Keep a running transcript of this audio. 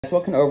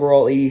Welcome to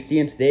Overall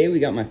EDC, and today we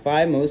got my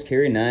 5 most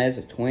carried knives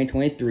of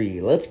 2023.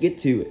 Let's get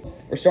to it.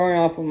 We're starting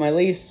off with my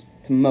least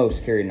to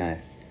most carried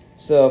knife.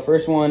 So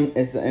first one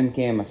is the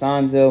MKM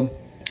Masanzo.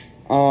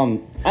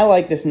 I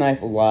like this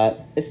knife a lot.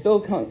 It still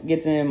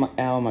gets out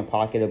of my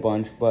pocket a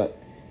bunch, but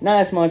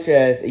not as much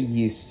as it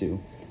used to.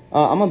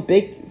 I'm a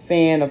big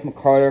fan of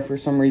Micarta for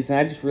some reason.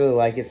 I just really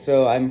like it.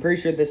 So I'm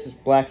pretty sure this is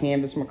black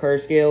canvas Micarta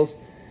scales.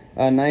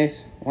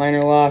 Nice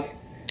liner lock,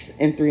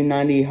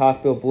 M390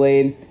 Hawkbill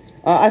blade.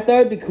 I thought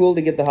it'd be cool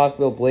to get the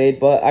Hawkbill blade,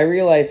 but I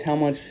realized how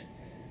much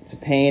it's a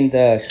pain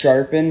to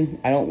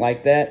sharpen. I don't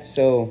like that,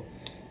 so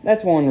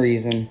that's one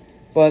reason.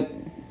 But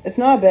it's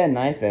not a bad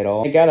knife at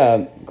all. I got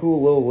a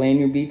cool little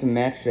lanyard bead to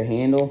match the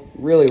handle.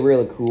 Really,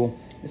 really cool.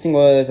 This thing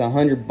was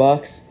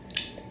 $100,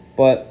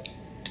 but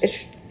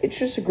it's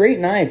just a great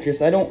knife.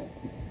 Just I don't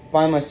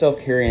find myself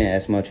carrying it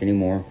as much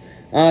anymore.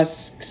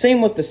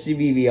 Same with the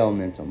CVV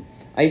Elementum.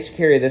 I used to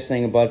carry this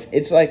thing a bunch.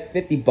 It's like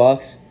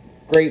 $50.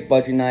 Great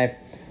budget knife.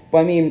 But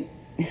I mean,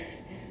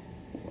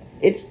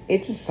 it's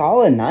a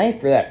solid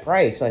knife for that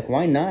price. Like,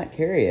 why not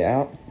carry it?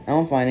 I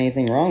don't find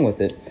anything wrong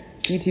with it.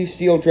 G2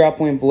 steel drop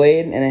point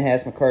blade, and it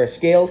has Micarta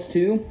scales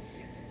too.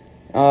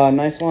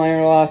 Nice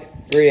liner lock,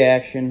 great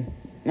action.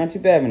 Not too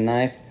bad of a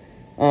knife.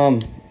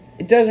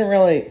 It doesn't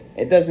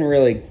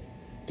really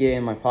get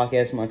in my pocket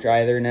as much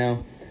either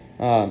now.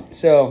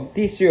 So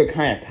these two are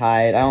kind of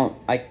tied.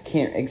 I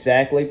can't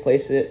exactly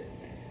place it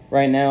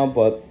right now,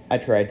 but I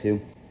tried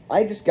to.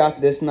 I just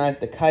got this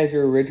knife, the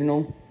Kizer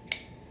Original.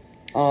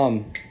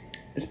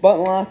 This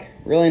button lock,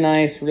 really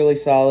nice, really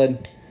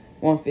solid.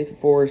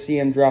 154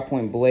 cm drop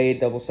point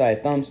blade,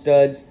 double-sided thumb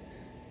studs.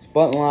 This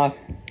button lock,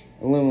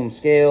 aluminum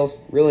scales,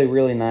 really,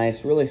 really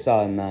nice, really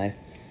solid knife.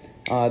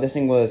 This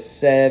thing was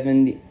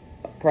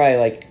probably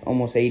like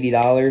almost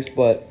 $80,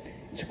 but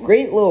it's a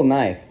great little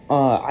knife.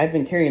 I've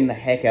been carrying the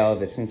heck out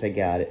of it since I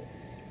got it.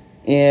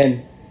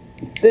 And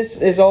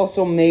this is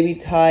also maybe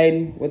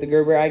tied with the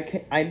Gerber.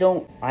 I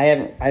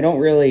don't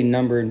really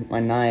number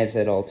my knives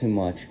at all too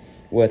much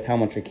with how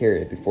much I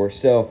carried it before,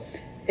 so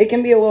it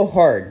can be a little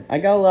hard. I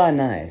got a lot of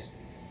knives.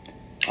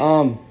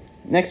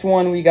 Next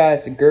one we got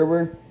is the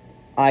Gerber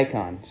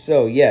Icon.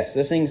 So yes,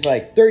 this thing's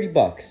like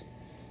 $30.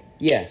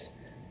 Yes,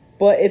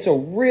 but it's a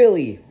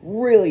really,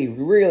 really,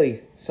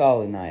 really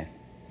solid knife.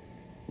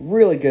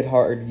 Really good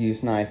hard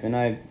use knife, and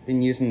I've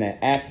been using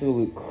the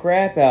absolute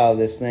crap out of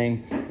this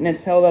thing, and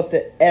it's held up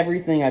to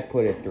everything I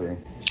put it through.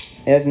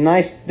 It has a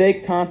nice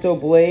thick Tonto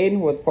blade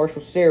with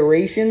partial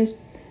serrations,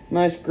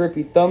 nice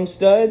grippy thumb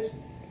studs.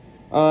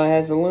 It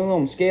has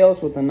aluminum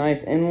scales with a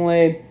nice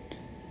inlay.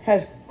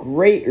 Has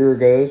great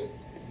ergos.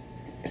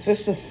 It's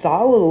just a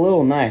solid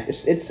little knife.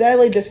 It's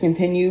sadly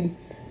discontinued,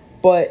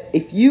 but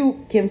if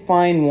you can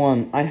find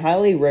one, I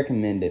highly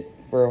recommend it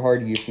for a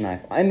hard use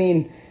knife. I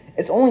mean,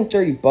 it's only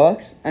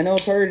 $30. I know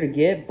it's harder to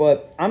get,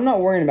 but I'm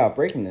not worrying about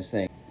breaking this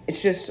thing. It's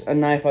just a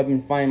knife I've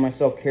been finding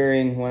myself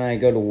carrying when I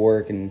go to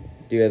work and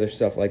do other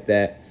stuff like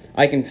that.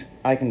 I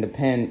can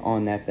depend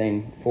on that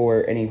thing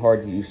for any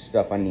hard to use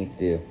stuff I need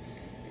to do.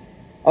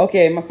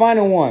 Okay, my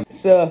final one.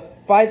 It's a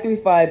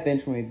 535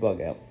 Benchmade Bug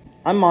Out.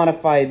 I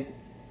modified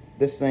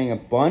this thing a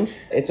bunch.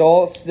 It's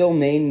all still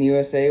made in the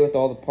USA with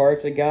all the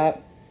parts I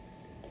got.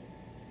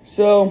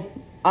 So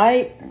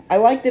I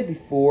liked it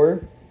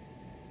before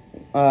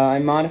I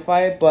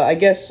modify it, but I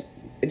guess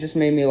it just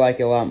made me like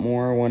it a lot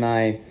more when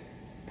I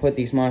put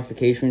these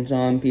modifications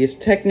on, because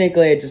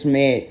technically I just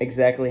made it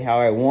exactly how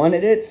I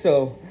wanted it,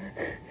 so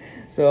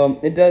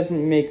it does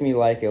make me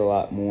like it a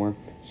lot more.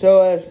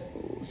 So as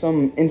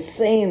some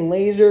insane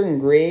laser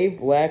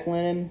engraved black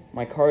linen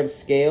Micarta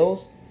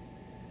scales,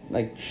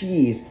 like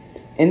cheese,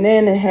 and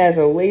then it has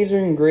a laser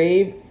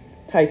engraved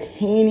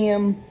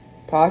titanium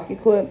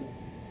pocket clip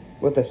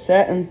with a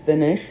satin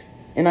finish,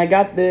 and I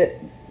got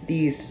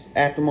these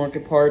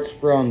aftermarket parts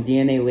from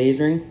DNA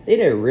Lasering. They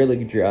did a really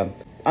good job.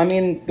 I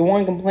mean, the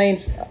one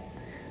complaint's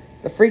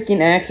the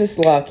freaking axis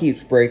lock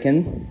keeps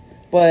breaking,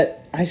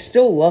 but I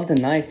still love the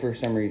knife for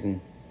some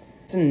reason.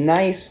 It's a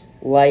nice,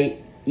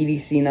 light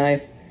EDC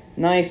knife.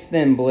 Nice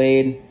thin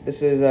blade.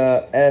 This is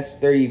a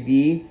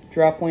S30V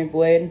drop point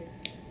blade.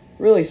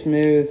 Really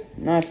smooth,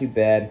 not too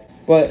bad.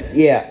 But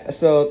yeah,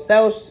 so that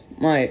was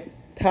my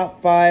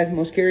top 5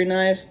 most carried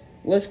knives.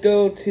 Let's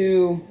go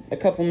to a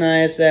couple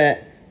knives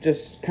that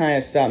just kind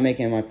of stopped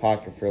making in my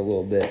pocket for a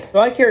little bit. So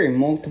I carry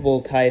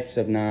multiple types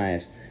of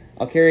knives.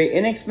 I'll carry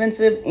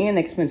inexpensive and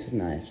expensive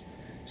knives.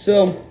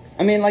 So,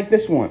 I mean, like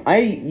this one. I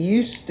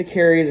used to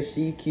carry the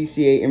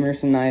CQC8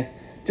 Emerson knife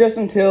just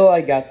until I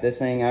got this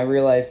thing. I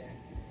realized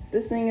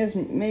this thing is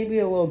maybe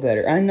a little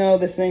better. I know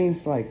this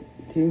thing's like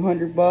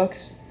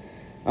 $200.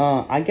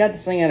 I got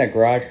this thing at a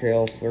garage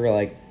sale for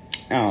like,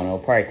 I don't know,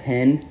 probably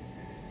 10.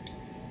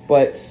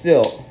 But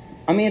still,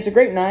 I mean, it's a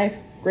great knife.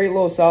 Great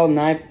little solid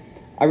knife.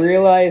 I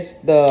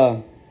realized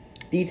the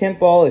detent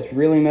ball is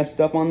really messed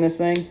up on this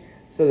thing,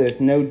 so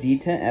there's no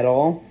detent at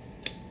all.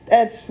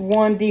 That's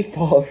one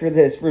default for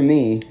this for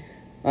me.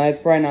 It's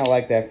probably not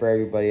like that for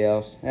everybody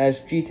else. It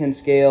has G10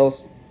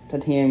 scales,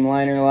 titanium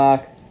liner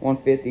lock,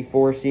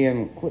 154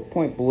 cm clip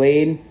point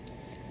blade.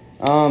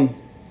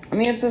 I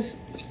mean, it's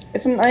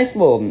a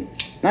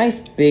nice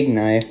big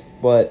knife,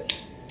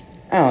 but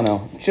I don't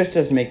know. It just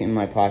doesn't make it in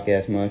my pocket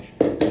as much.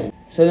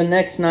 So the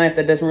next knife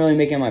that doesn't really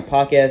make it in my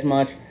pocket as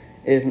much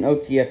is an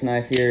OTF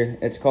knife here.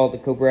 It's called the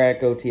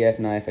Kobrak OTF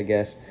knife, I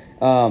guess.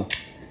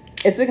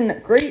 It's a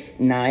great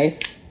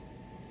knife.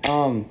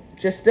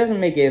 Just doesn't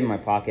make it in my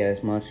pocket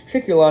as much.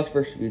 Check your loss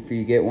first before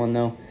you get one,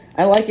 though.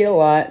 I like it a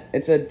lot.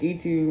 It's a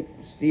D2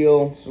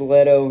 steel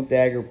stiletto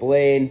dagger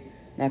blade.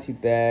 Not too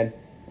bad.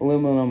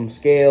 Aluminum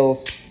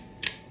scales.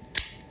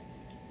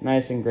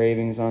 Nice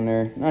engravings on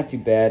there. Not too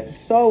bad. It's a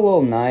solid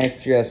little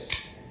knife.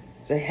 Just,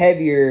 it's a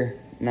heavier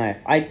knife.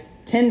 I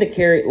tend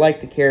to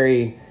like to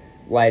carry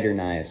lighter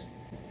knives.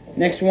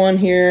 Next one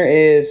here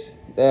is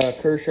the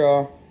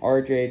Kershaw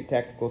RJ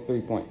Tactical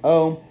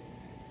 3.0.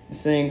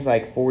 This thing's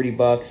like 40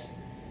 bucks.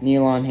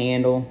 Nylon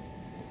handle.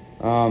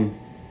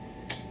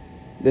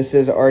 This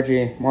is a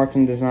RJ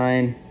Martin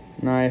design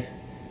knife.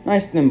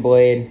 Nice thin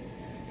blade.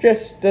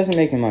 Just doesn't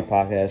make it in my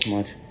pocket as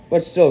much, but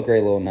it's still a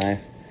great little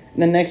knife.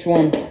 And the next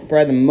one,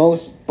 probably the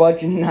most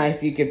budget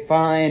knife you could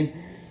find,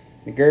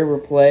 the Gerber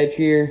Pledge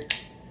here.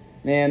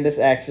 Man, this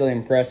actually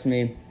impressed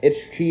me. It's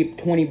cheap,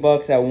 20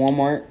 bucks at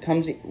Walmart.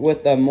 Comes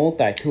with a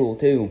multi-tool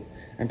too,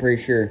 I'm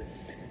pretty sure.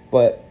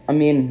 But, I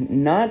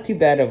mean, not too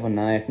bad of a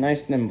knife.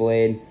 Nice thin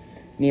blade.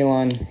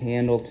 Nylon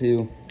handle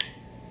too.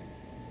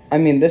 I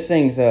mean, this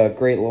thing's a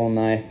great little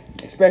knife.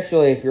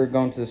 Especially if you're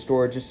going to the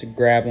store just to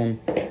grab one.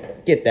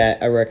 Get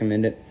that, I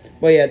recommend it.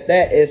 But yeah,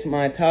 that is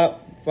my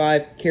top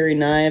 5 carry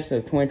knives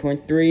of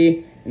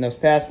 2023. And those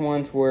past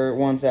ones were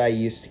ones that I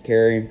used to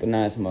carry, but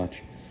not as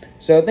much.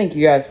 So thank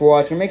you guys for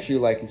watching. Make sure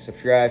you like and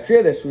subscribe.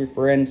 Share this with your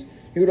friends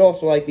who would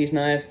also like these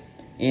knives.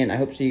 And I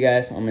hope to see you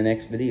guys on my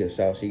next video.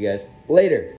 So I'll see you guys later.